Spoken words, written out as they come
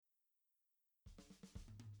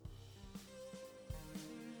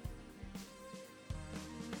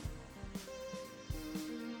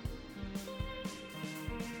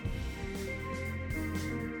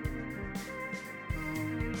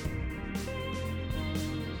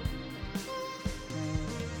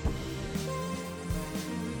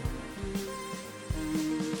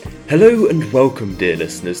Hello and welcome, dear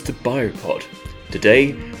listeners, to Biopod.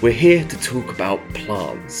 Today, we're here to talk about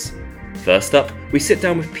plants. First up, we sit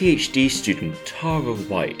down with PhD student Tara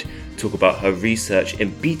White to talk about her research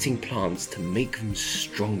in beating plants to make them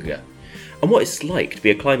stronger, and what it's like to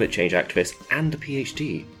be a climate change activist and a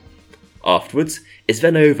PhD. Afterwards, it's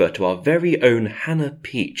then over to our very own Hannah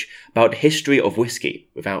Peach about the history of whisky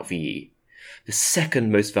without VE, the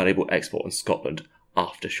second most valuable export in Scotland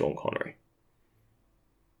after Sean Connery.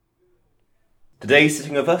 Today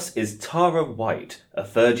sitting with us is Tara White, a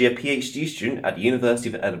third-year PhD student at the University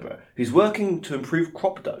of Edinburgh, who's working to improve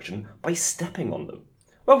crop production by stepping on them.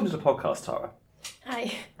 Welcome to the podcast, Tara.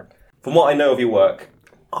 Hi. From what I know of your work,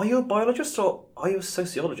 are you a biologist or are you a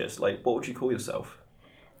sociologist? What would you call yourself?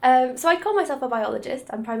 So I call myself a biologist.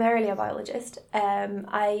 I'm primarily a biologist.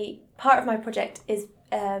 Part of my project is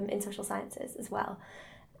in social sciences as well,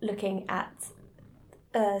 looking at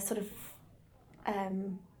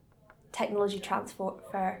technology transfer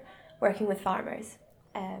for working with farmers.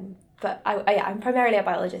 But I'm primarily a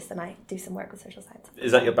biologist and I do some work with social science.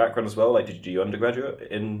 Is that your background as well? Did you do your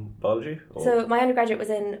undergraduate in biology? Or? So my undergraduate was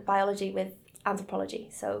in biology with anthropology.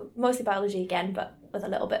 So mostly biology again, but with a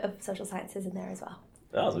little bit of social sciences in there as well.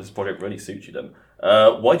 So this project really suits you then.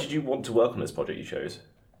 Why did you want to work on this project you chose?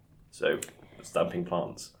 So, stamping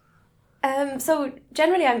plants. So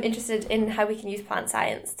generally I'm interested in how we can use plant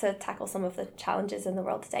science to tackle some of the challenges in the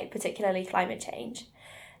world today, particularly climate change.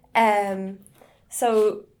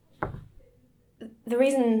 So the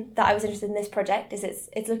reason that I was interested in this project is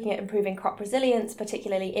it's looking at improving crop resilience,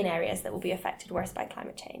 particularly in areas that will be affected worse by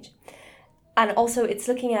climate change. And also it's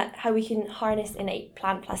looking at how we can harness innate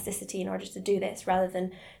plant plasticity in order to do this rather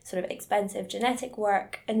than sort of expensive genetic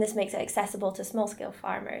work. And this makes it accessible to small-scale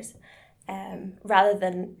farmers rather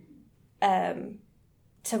than...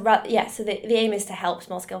 So the aim is to help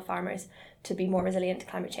small-scale farmers to be more resilient to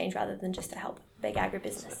climate change rather than just to help big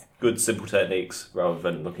agribusiness. Good, simple techniques rather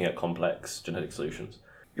than looking at complex genetic solutions.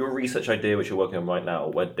 Your research idea, which you're working on right now,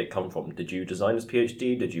 where did it come from? Did you design this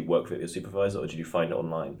PhD? Did you work with your supervisor, or did you find it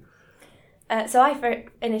online? So I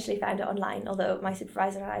initially found it online, although my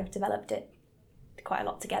supervisor and I have developed it quite a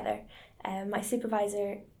lot together. My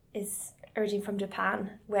supervisor is originally from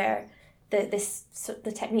Japan, where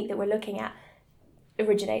the technique that we're looking at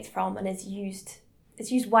originates from and is used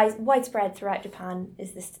widespread throughout Japan,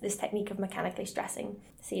 is this technique of mechanically stressing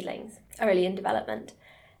seedlings early in development.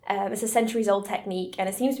 It's a centuries-old technique and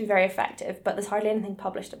it seems to be very effective, but there's hardly anything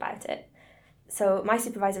published about it. So my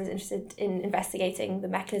supervisor was interested in investigating the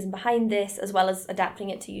mechanism behind this, as well as adapting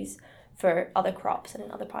it to use for other crops and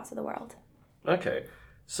in other parts of the world. Okay,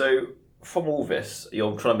 so from all this,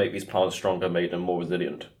 you're trying to make these plants stronger, make them more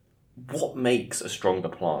resilient. What makes a stronger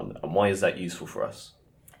plant, and why is that useful for us?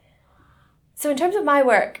 So in terms of my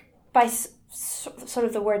work, by sort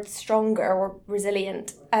of the word stronger or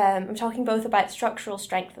resilient, I'm talking both about structural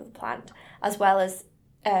strength of the plant as well as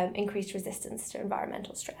increased resistance to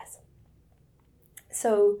environmental stress.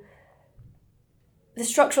 So the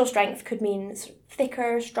structural strength could mean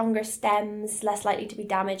thicker, stronger stems, less likely to be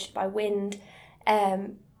damaged by wind,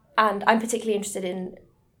 and I'm particularly interested in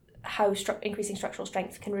how increasing structural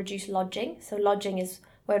strength can reduce lodging. So lodging is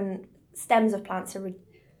when stems of plants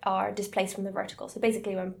are displaced from the vertical. So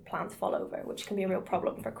basically when plants fall over, which can be a real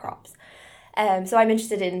problem for crops. So I'm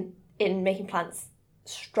interested in making plants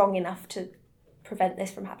strong enough to prevent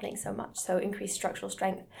this from happening so much, so increased structural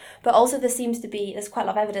strength. But also there's quite a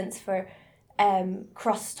lot of evidence for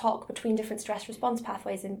crosstalk between different stress response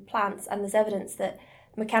pathways in plants, and there's evidence that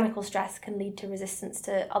mechanical stress can lead to resistance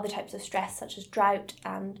to other types of stress, such as drought,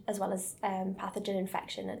 and as well as pathogen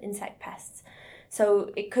infection and insect pests.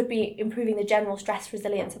 So it could be improving the general stress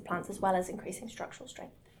resilience of plants as well as increasing structural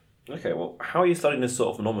strength. Okay, well, how are you studying this sort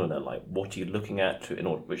of phenomenon then? What are you looking at in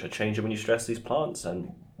order which are changing when you stress these plants,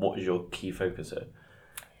 and what is your key focus here?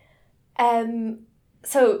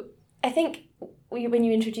 So I think when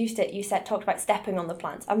you introduced it, you talked about stepping on the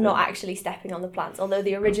plants. I'm not actually stepping on the plants, although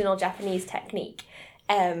the original Japanese technique,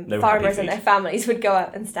 farmers and their families would go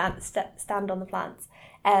out and stand on the plants.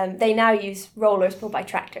 They now use rollers pulled by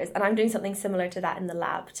tractors, and I'm doing something similar to that in the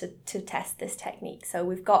lab to test this technique. So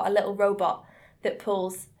we've got a little robot that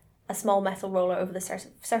pulls a small metal roller over the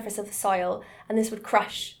surface of the soil, and this would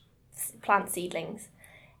crush plant seedlings.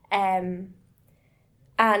 And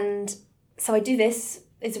so I do this.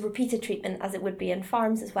 It's a repeated treatment, as it would be in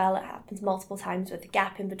farms as well. It happens multiple times with a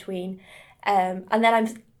gap in between. And then I'm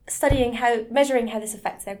measuring how this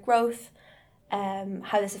affects their growth,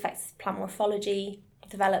 how this affects plant morphology,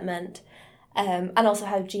 development, and also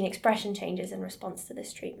how gene expression changes in response to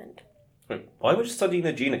this treatment. Why would studying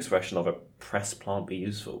the gene expression of a pressed plant be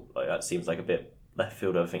useful? That seems like a bit left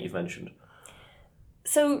field everything you've mentioned?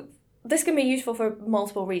 So this can be useful for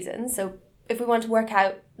multiple reasons. So if we want to work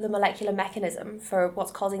out the molecular mechanism for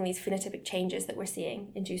what's causing these phenotypic changes that we're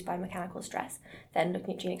seeing induced by mechanical stress, then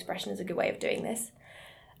looking at gene expression is a good way of doing this.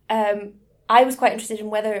 I was quite interested in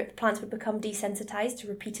whether plants would become desensitized to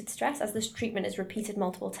repeated stress, as this treatment is repeated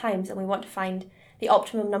multiple times, and we want to find the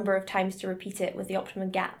optimum number of times to repeat it with the optimum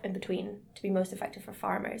gap in between to be most effective for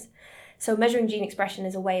farmers. So measuring gene expression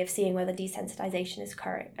is a way of seeing whether desensitization is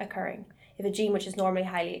occurring. If a gene which is normally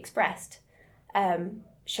highly expressed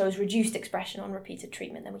shows reduced expression on repeated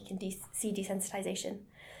treatment, then we can see desensitization.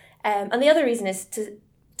 And the other reason is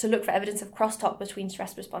to look for evidence of crosstalk between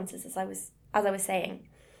stress responses, as I was saying.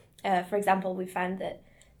 For example, we found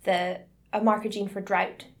that a marker gene for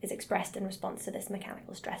drought is expressed in response to this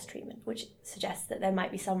mechanical stress treatment, which suggests that there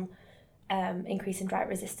might be some increase in drought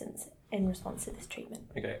resistance in response to this treatment.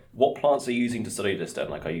 Okay. What plants are you using to study this then?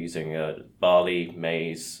 Like, are you using barley,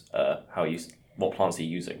 maize? What plants are you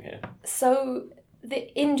using here? So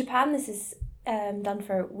in Japan, this is done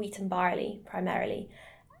for wheat and barley primarily.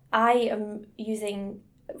 I am using,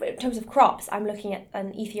 in terms of crops, I'm looking at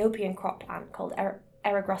an Ethiopian crop plant called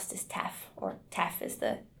Eragrostis teff, or teff is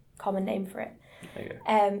the common name for it.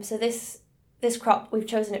 Okay. So this crop, we've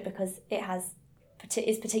chosen it because it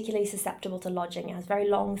is particularly susceptible to lodging. It has very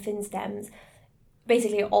long, thin stems.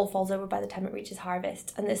 Basically, it all falls over by the time it reaches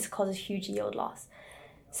harvest, and this causes huge yield loss.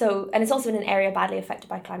 So, and it's also in an area badly affected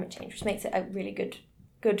by climate change, which makes it a really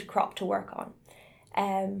good crop to work on.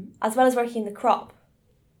 As well as working in the crop,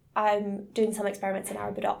 I'm doing some experiments in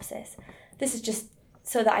Arabidopsis. This is just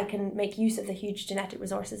so that I can make use of the huge genetic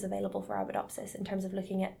resources available for Arabidopsis in terms of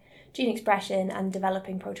looking at gene expression and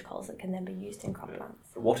developing protocols that can then be used in crop plants.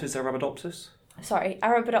 What is Arabidopsis? Sorry,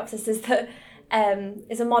 Arabidopsis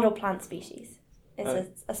is a model plant species.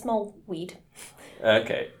 It's a small weed.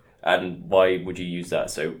 Okay. And why would you use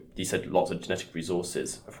that? So you said lots of genetic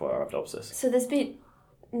resources for Arabidopsis. So there's been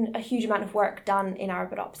a huge amount of work done in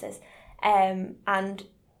Arabidopsis, and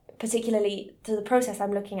particularly to the process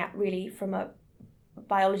I'm looking at really from a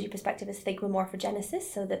biology perspective is thigmomorphogenesis,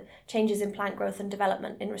 so the changes in plant growth and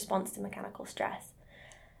development in response to mechanical stress.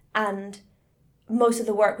 And most of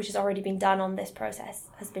the work which has already been done on this process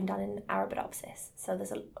has been done in Arabidopsis. So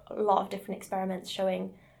there's a lot of different experiments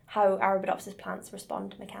showing how Arabidopsis plants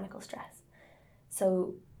respond to mechanical stress.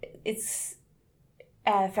 So it's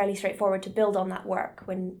fairly straightforward to build on that work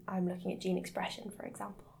when I'm looking at gene expression, for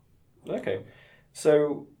example. Okay.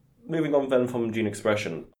 So moving on then from gene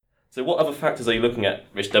expression, so what other factors are you looking at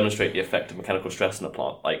which demonstrate the effect of mechanical stress in the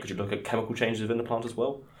plant? Like, could you look at chemical changes within the plant as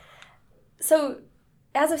well? So,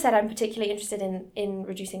 as I've said, I'm particularly interested in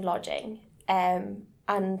reducing lodging, and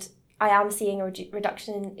I am seeing a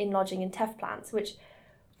reduction in lodging in teff plants, which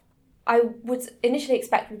I would initially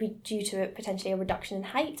expect would be due to potentially a reduction in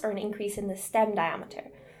height or an increase in the stem diameter.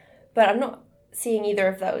 But I'm not seeing either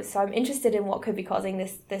of those, so I'm interested in what could be causing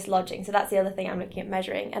this lodging. So that's the other thing I'm looking at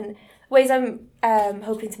measuring. And ways I'm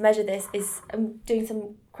hoping to measure this is I'm doing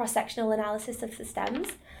some cross-sectional analysis of the stems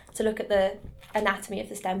to look at the anatomy of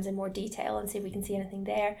the stems in more detail and see if we can see anything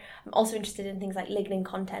there. I'm also interested in things like lignin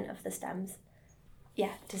content of the stems.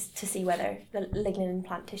 Yeah, just to see whether the lignin in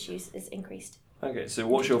plant tissues is increased. Okay, so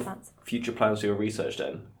what's your future plans for your research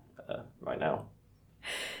then, right now?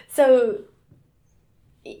 So,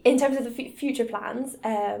 in terms of the future plans,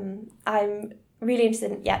 I'm really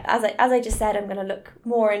interested in, as I just said, I'm going to look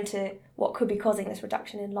more into what could be causing this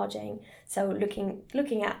reduction in lodging. So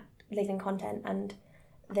looking at lignin content and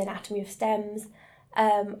the anatomy of stems.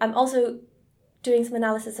 I'm also doing some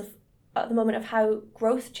analysis at the moment of how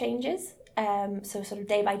growth changes. So sort of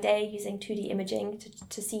day by day using 2D imaging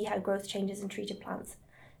to see how growth changes in treated plants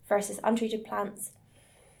versus untreated plants.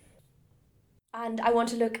 And I want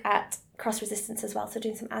to look at cross-resistance as well, so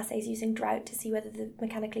doing some assays using drought to see whether the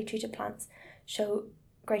mechanically treated plants show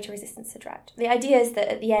greater resistance to drought. The idea is that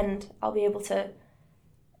at the end I'll be able to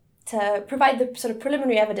provide the sort of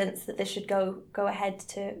preliminary evidence that this should go ahead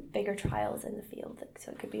to bigger trials in the field,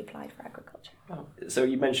 so it could be applied for agriculture. Oh. So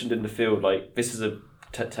you mentioned in the field, like, this is a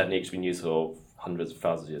technique's been used for hundreds of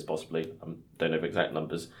thousands of years possibly. Don't know the exact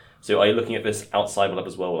numbers. So are you looking at this outside the lab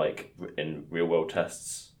as well, like in real world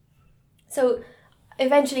tests? So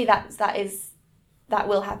eventually that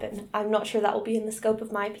will happen. I'm not sure that will be in the scope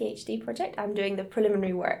of my PhD project. I'm doing the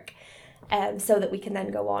preliminary work so that we can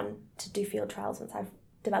then go on to do field trials once I've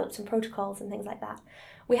developed some protocols and things like that.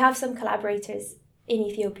 We have some collaborators in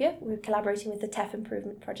Ethiopia. We're collaborating with the teff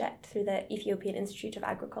Improvement Project through the Ethiopian Institute of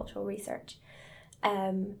Agricultural Research.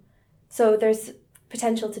 So there's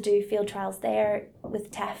potential to do field trials there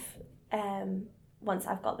with teff once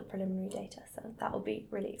I've got the preliminary data. So that will be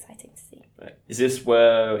really exciting to see. Right. Is this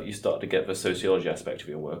where you start to get the sociology aspect of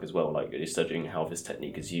your work as well? Like, you're studying how this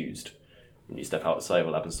technique is used when you step outside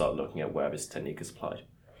the lab and start looking at where this technique is applied?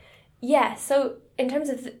 Yeah, so in terms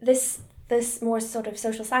of this more sort of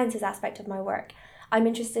social sciences aspect of my work, I'm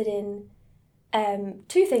interested in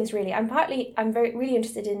two things really. I'm really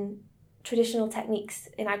interested in traditional techniques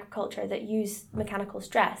in agriculture that use mechanical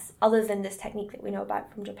stress, other than this technique that we know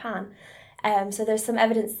about from Japan. So there's some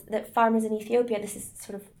evidence that farmers in Ethiopia, this is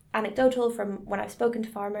sort of anecdotal from when I've spoken to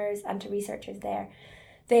farmers and to researchers there,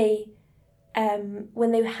 they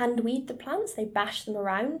when they hand weed the plants, they bash them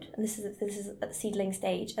around, and this is at the seedling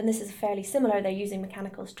stage, and this is fairly similar. They're using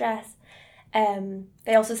mechanical stress.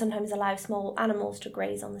 They also sometimes allow small animals to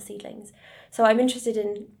graze on the seedlings. So I'm interested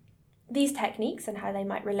in these techniques and how they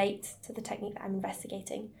might relate to the technique that I'm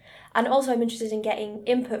investigating. And also I'm interested in getting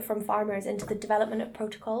input from farmers into the development of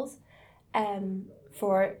protocols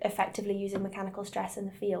for effectively using mechanical stress in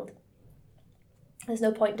the field. There's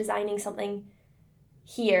no point designing something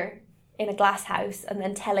here in a glass house and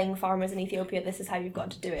then telling farmers in Ethiopia this is how you've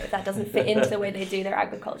got to do it. If that doesn't fit into the way they do their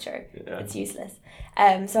agriculture, it's useless.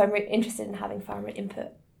 So I'm interested in having farmer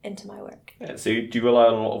input into my work. Yeah, so do you rely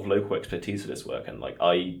on a lot of local expertise for this work? And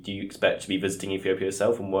do you expect to be visiting Ethiopia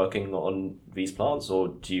yourself and working on these plants, or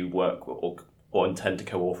do you work or intend to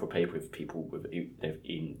co-author a paper with people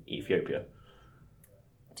in Ethiopia?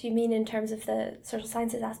 Do you mean in terms of the social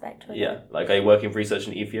sciences aspect? Yeah, are you working with research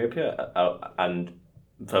in Ethiopia? And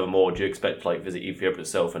furthermore, do you expect to visit Ethiopia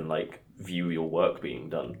itself and view your work being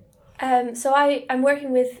done? So I'm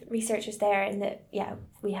working with researchers there in that,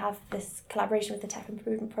 we have this collaboration with the Teff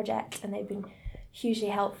Improvement Project, and they've been hugely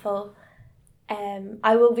helpful.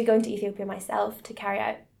 I will be going to Ethiopia myself to carry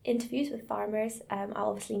out interviews with farmers. I'll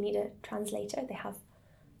obviously need a translator. They have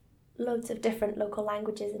loads of different local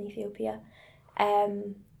languages in Ethiopia.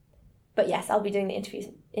 But yes, I'll be doing the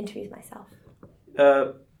interviews myself.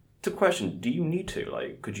 To question, do you need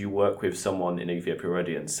to? Could you work with someone in Ethiopia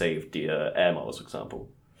already and save deer air miles, for example?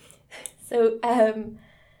 So,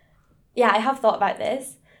 I have thought about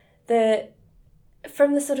this.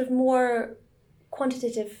 From the sort of more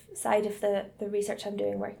quantitative side of the research I'm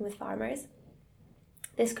doing, working with farmers,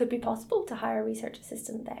 this could be possible to hire a research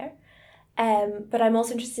assistant there. But I'm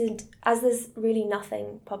also interested, as there's really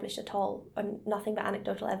nothing published at all, and nothing but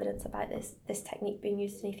anecdotal evidence about this technique being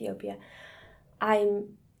used in Ethiopia,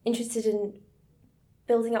 I'm interested in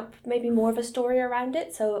building up maybe more of a story around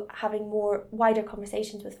it, so having more wider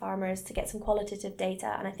conversations with farmers to get some qualitative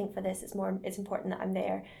data. And I think for this it's important that I'm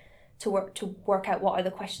there to work out what are the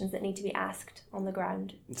questions that need to be asked on the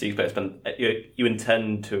ground. So you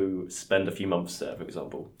intend to spend a few months there, for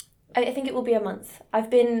example? I think it will be a month. I've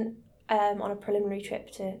been on a preliminary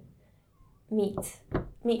trip to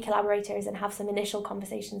meet collaborators and have some initial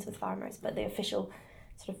conversations with farmers, but the official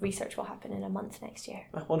sort of research will happen in a month next year.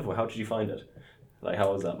 Oh, wonderful. How did you find it?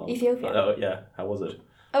 How was that month? Ethiopia. How was it?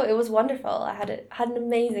 Oh, it was wonderful. I had an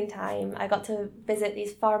amazing time. I got to visit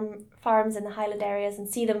these farms in the highland areas and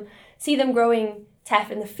see them growing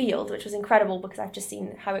teff in the field, which was incredible because I've just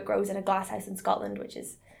seen how it grows in a glasshouse in Scotland, which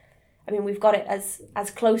is, we've got it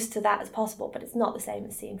as close to that as possible, but it's not the same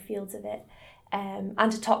as seeing fields of it.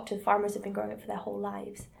 And to talk to farmers who've been growing it for their whole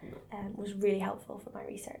lives was really helpful for my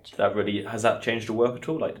research. Has that changed your work at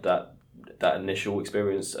all? Did that initial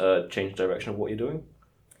experience change the direction of what you're doing?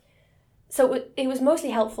 So it was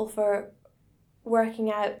mostly helpful for working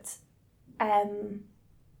out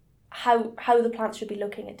how the plants should be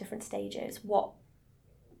looking at different stages.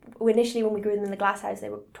 Initially when we grew them in the glasshouse, they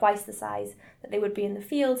were twice the size that they would be in the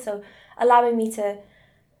field, so allowing me to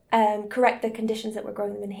correct the conditions that we're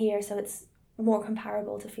growing them in here, so it's more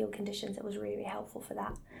comparable to field conditions. It was really helpful for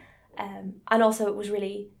that. And also it was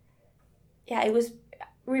really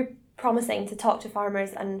promising to talk to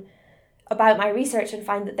farmers and about my research and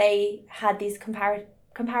find that they had these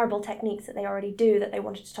comparable techniques that they already do that they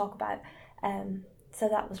wanted to talk about. So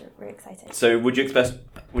that was really exciting. So would you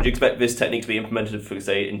expect this technique to be implemented, for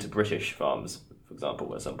say, into British farms, for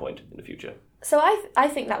example, at some point in the future? So I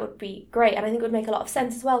think that would be great, and I think it would make a lot of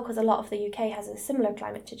sense as well, because a lot of the UK has a similar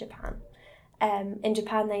climate to Japan. In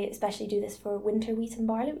Japan, they especially do this for winter wheat and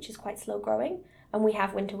barley, which is quite slow growing, and we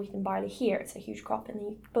have winter wheat and barley here. It's a huge crop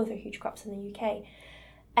both are huge crops in the UK.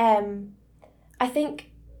 I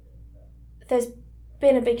think there's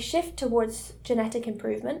been a big shift towards genetic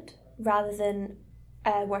improvement rather than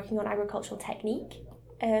working on agricultural technique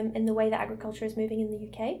in the way that agriculture is moving in the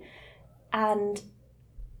UK, and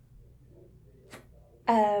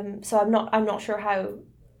so I'm not sure how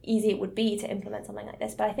easy it would be to implement something like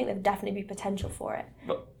this, but I think there'd definitely be potential for it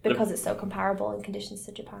because it's so comparable in conditions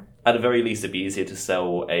to Japan. At the very least, it'd be easier to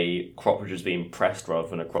sell a crop which is being pressed rather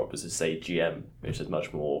than a crop which is, say, GM, which has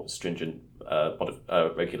much more stringent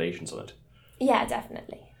regulations on it. Yeah,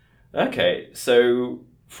 definitely. Okay, so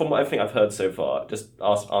from what I think I've heard so far, just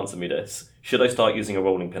answer me this. Should I start using a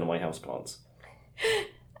rolling pin on my houseplants?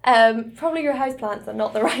 Probably your houseplants are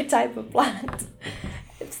not the right type of plant.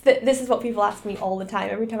 This is what people ask me all the time.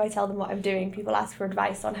 Every time I tell them what I'm doing, people ask for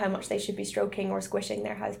advice on how much they should be stroking or squishing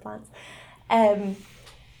their houseplants.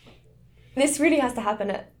 This really has to happen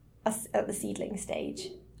at the seedling stage.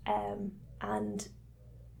 And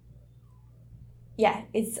yeah,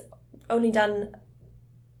 it's only done,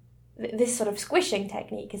 this sort of squishing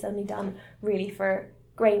technique is only done really for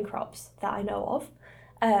grain crops that I know of.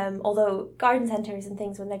 Although garden centres and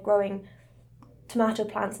things, when they're growing tomato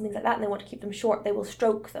plants and things like that and they want to keep them short, they will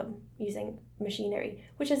stroke them using machinery,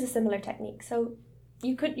 which is a similar technique. So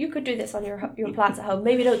you could do this on your plants at home.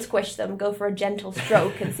 Maybe don't squish them, go for a gentle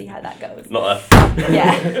stroke and see how that goes.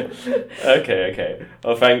 Yeah. Okay.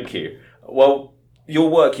 Well, thank you. Well, your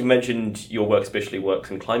work, you mentioned your work especially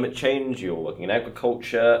works in climate change, you're working in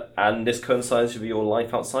agriculture, and this coincides with your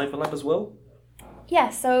life outside the lab as well? Yeah,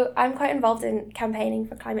 so I'm quite involved in campaigning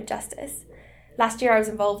for climate justice. Last year I was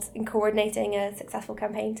involved in coordinating a successful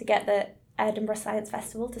campaign to get the Edinburgh Science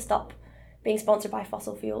Festival to stop being sponsored by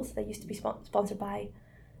fossil fuels. They used to be sponsored by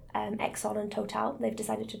Exxon and Total. They've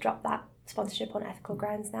decided to drop that sponsorship on ethical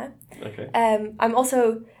grounds now. Okay. I'm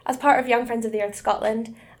also, as part of Young Friends of the Earth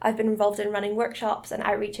Scotland, I've been involved in running workshops and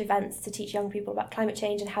outreach events to teach young people about climate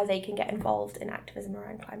change and how they can get involved in activism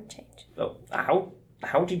around climate change. Oh,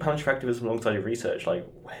 how do you manage your activism alongside your research? Like,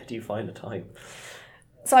 where do you find the time?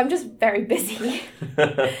 So I'm just very busy.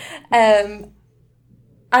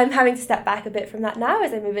 I'm having to step back a bit from that now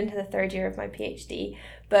as I move into the third year of my PhD.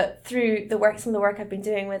 But through some of the work I've been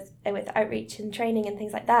doing with outreach and training and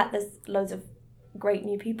things like that, there's loads of great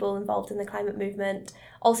new people involved in the climate movement.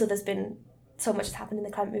 Also, there's been so much that's happened in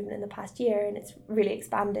the climate movement in the past year, and it's really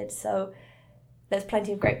expanded. So there's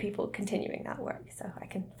plenty of great people continuing that work, so I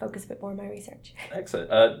can focus a bit more on my research.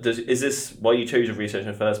 Excellent. Is this why you chose your research in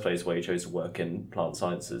the first place, why you chose to work in plant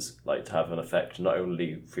sciences, like to have an effect not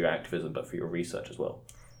only for your activism but for your research as well?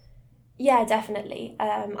 Yeah, definitely.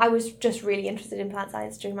 I was just really interested in plant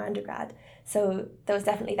science during my undergrad, so there was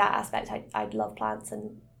definitely that aspect. I love plants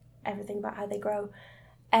and everything about how they grow.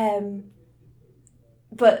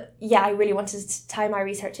 But yeah, I really wanted to tie my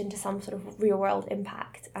research into some sort of real world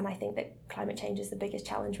impact, and I think that climate change is the biggest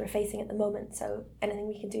challenge we're facing at the moment, so anything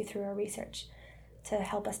we can do through our research to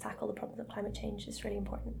help us tackle the problems of climate change is really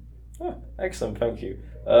important. Oh, excellent, thank you.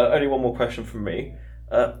 Only one more question from me.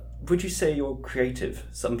 Would you say you're creative?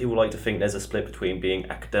 Some people like to think there's a split between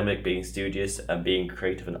being academic, being studious, and being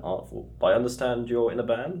creative and artful, but I understand you're in a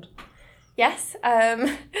band? Yes,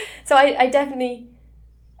 so I definitely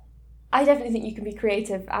think you can be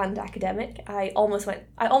creative and academic. I almost went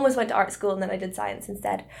to art school and then I did science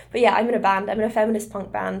instead. But yeah, I'm in a band. I'm in a feminist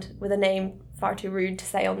punk band with a name far too rude to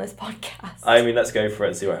say on this podcast. I mean, let's go for it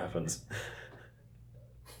and see what happens.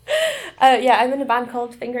 Yeah, I'm in a band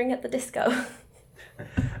called Fingering at the Disco.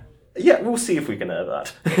 Yeah, we'll see if we can air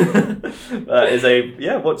that.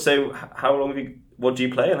 What do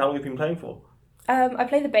you play and how long have you been playing for? I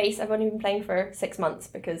play the bass. I've only been playing for 6 months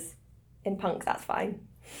because in punk that's fine.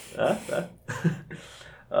 Fair.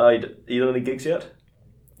 You done any gigs yet?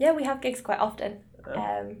 Yeah, we have gigs quite often.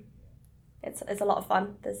 It's a lot of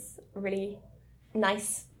fun. There's a really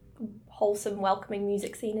nice, wholesome, welcoming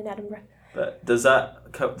music scene in Edinburgh. But does that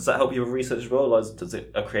help you with research as well? Does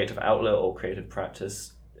it a creative outlet or creative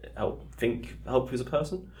practice help you as a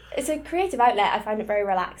person? It's a creative outlet. I find it very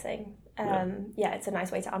relaxing. Yeah, it's a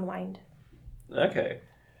nice way to unwind. Okay.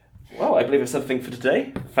 Well, I believe it's everything for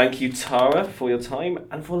today. Thank you, Tara, for your time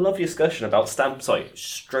and for a lovely discussion about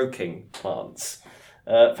stroking plants.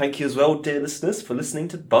 Thank you as well, dear listeners, for listening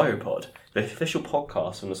to Biopod, the official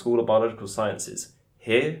podcast from the School of Biological Sciences,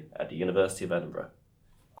 here at the University of Edinburgh.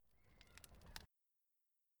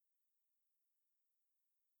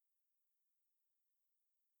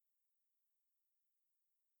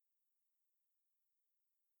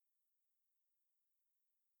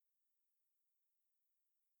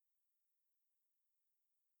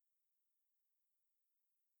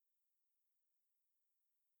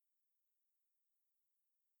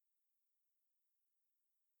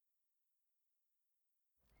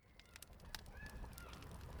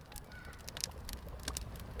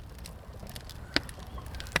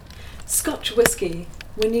 Scotch whisky.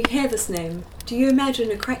 When you hear this name, do you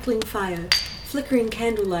imagine a crackling fire, flickering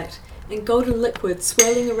candlelight, and golden liquid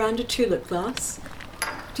swirling around a tulip glass?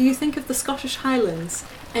 Do Do you think of the Scottish Highlands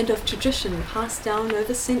and of tradition passed down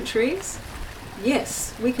over centuries?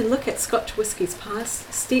 Yes, we can look at Scotch whisky's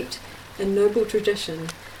past, steeped in noble tradition,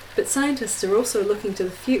 but scientists are also looking to the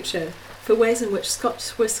future for ways in which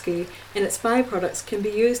Scotch whisky and its byproducts can be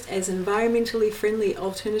used as environmentally friendly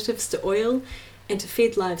alternatives to oil and to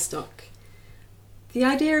feed livestock. The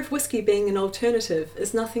idea of whisky being an alternative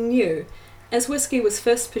is nothing new, as whisky was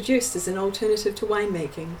first produced as an alternative to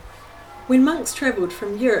winemaking. When monks travelled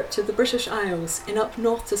from Europe to the British Isles and up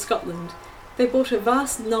north to Scotland, they brought a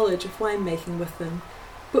vast knowledge of winemaking with them,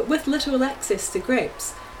 but with little access to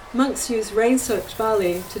grapes, monks used rain-soaked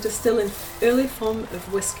barley to distill an early form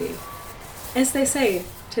of whisky. As they say,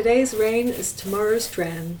 today's rain is tomorrow's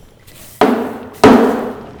dram.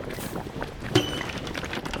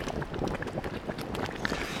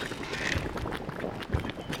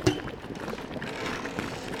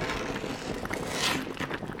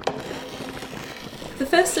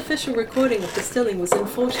 The first official recording of distilling was in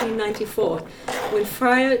 1494, when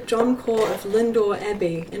Friar John Core of Lindore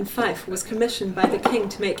Abbey in Fife was commissioned by the king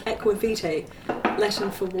to make aqua vitae,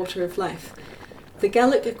 Latin for water of life. The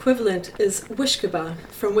Gaelic equivalent is wishkaba,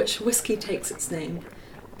 from which whisky takes its name.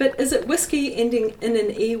 But is it whisky ending in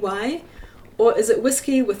an EY, or is it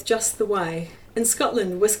whisky with just the Y? In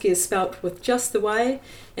Scotland, whisky is spelt with just the Y,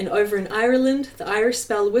 and over in Ireland, the Irish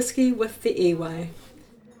spell whisky with the EY.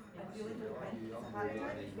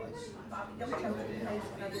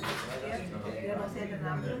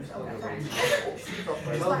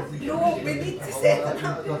 No, we need to set an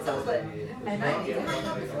ambulance.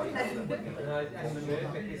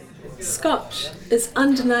 Scotch is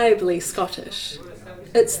undeniably Scottish.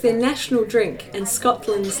 It's their national drink and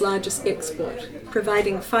Scotland's largest export,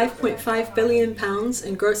 providing £5.5 billion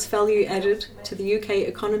in gross value added to the UK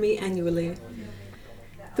economy annually.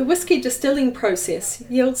 The whisky distilling process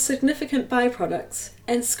yields significant byproducts,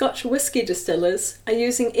 and Scotch whisky distillers are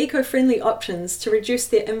using eco-friendly options to reduce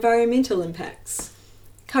their environmental impacts.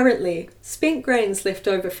 Currently, spent grains left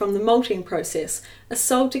over from the malting process are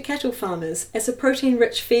sold to cattle farmers as a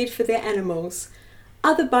protein-rich feed for their animals.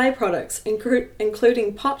 Other byproducts,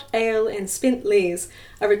 including pot ale and spent lees,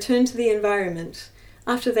 are returned to the environment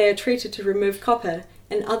after they are treated to remove copper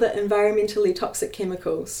and other environmentally toxic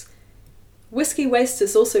chemicals. Whisky waste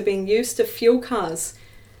is also being used to fuel cars.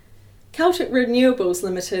 Celtic Renewables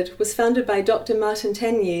Limited was founded by Dr. Martin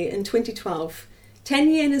Tanier in 2012.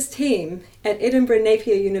 Tanier and his team at Edinburgh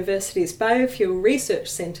Napier University's Biofuel Research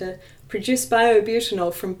Centre produce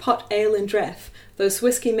biobutanol from pot ale and draff, those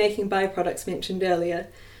whisky-making byproducts mentioned earlier.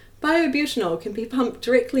 Biobutanol can be pumped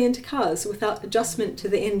directly into cars without adjustment to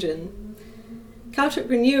the engine. Celtic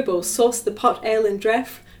Renewables sourced the pot ale and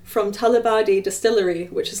draff from Tullibardine Distillery,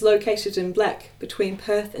 which is located in Black, between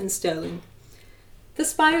Perth and Stirling.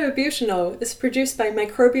 This biobutanol is produced by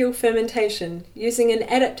microbial fermentation using an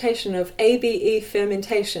adaptation of ABE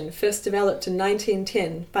fermentation first developed in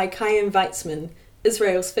 1910 by Chaim Weizmann,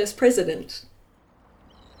 Israel's first president.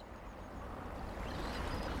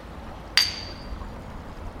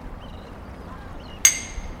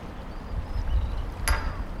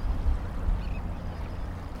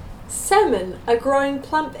 Salmon are growing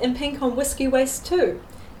plump and pink on whisky waste too.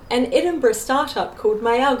 An Edinburgh startup called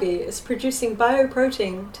myalgae is producing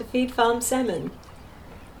bioprotein to feed farm salmon.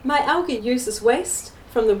 Myalgae uses waste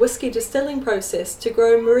from the whisky distilling process to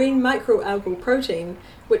grow marine microalgal protein,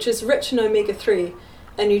 which is rich in omega-3,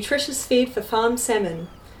 a nutritious feed for farm salmon.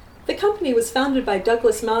 The company was founded by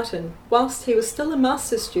Douglas Martin whilst he was still a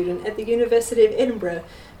master's student at the University of Edinburgh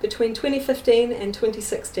between 2015 and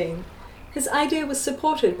 2016. His idea was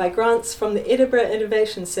supported by grants from the Edinburgh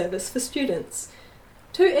Innovation Service for students.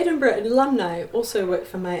 2 Edinburgh alumni also work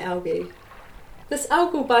for myalgae. This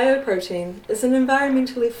algal bioprotein is an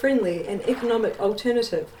environmentally friendly and economic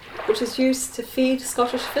alternative which is used to feed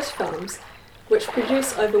Scottish fish farms, which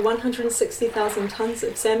produce over 160,000 tonnes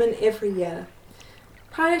of salmon every year.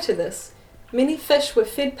 Prior to this, many fish were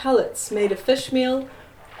fed pellets made of fish meal,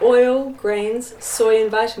 oil, grains, soy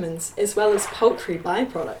and vitamins, as well as poultry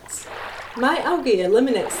byproducts. myalgae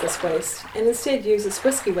eliminates this waste and instead uses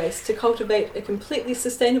whisky waste to cultivate a completely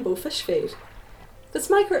sustainable fish feed. This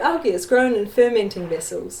microalgae is grown in fermenting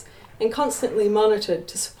vessels and constantly monitored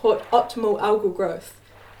to support optimal algal growth.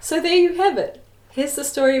 So there you have it. Here's the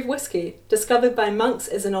story of whisky, discovered by monks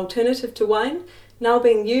as an alternative to wine, now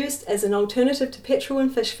being used as an alternative to petrol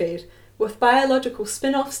and fish feed, with biological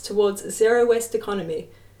spin-offs towards a zero-waste economy.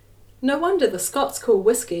 No wonder the Scots call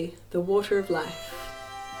whisky the water of life.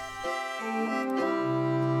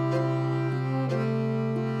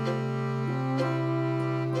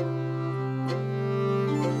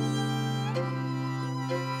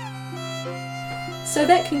 So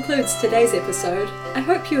that concludes today's episode. I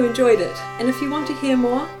hope you enjoyed it, and if you want to hear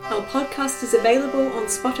more, our podcast is available on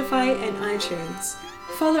Spotify and iTunes.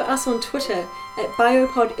 Follow us on Twitter at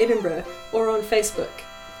Biopod Edinburgh or on Facebook.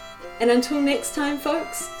 And until next time,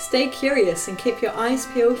 folks, stay curious and keep your eyes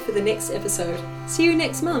peeled for the next episode. See you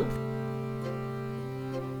next month.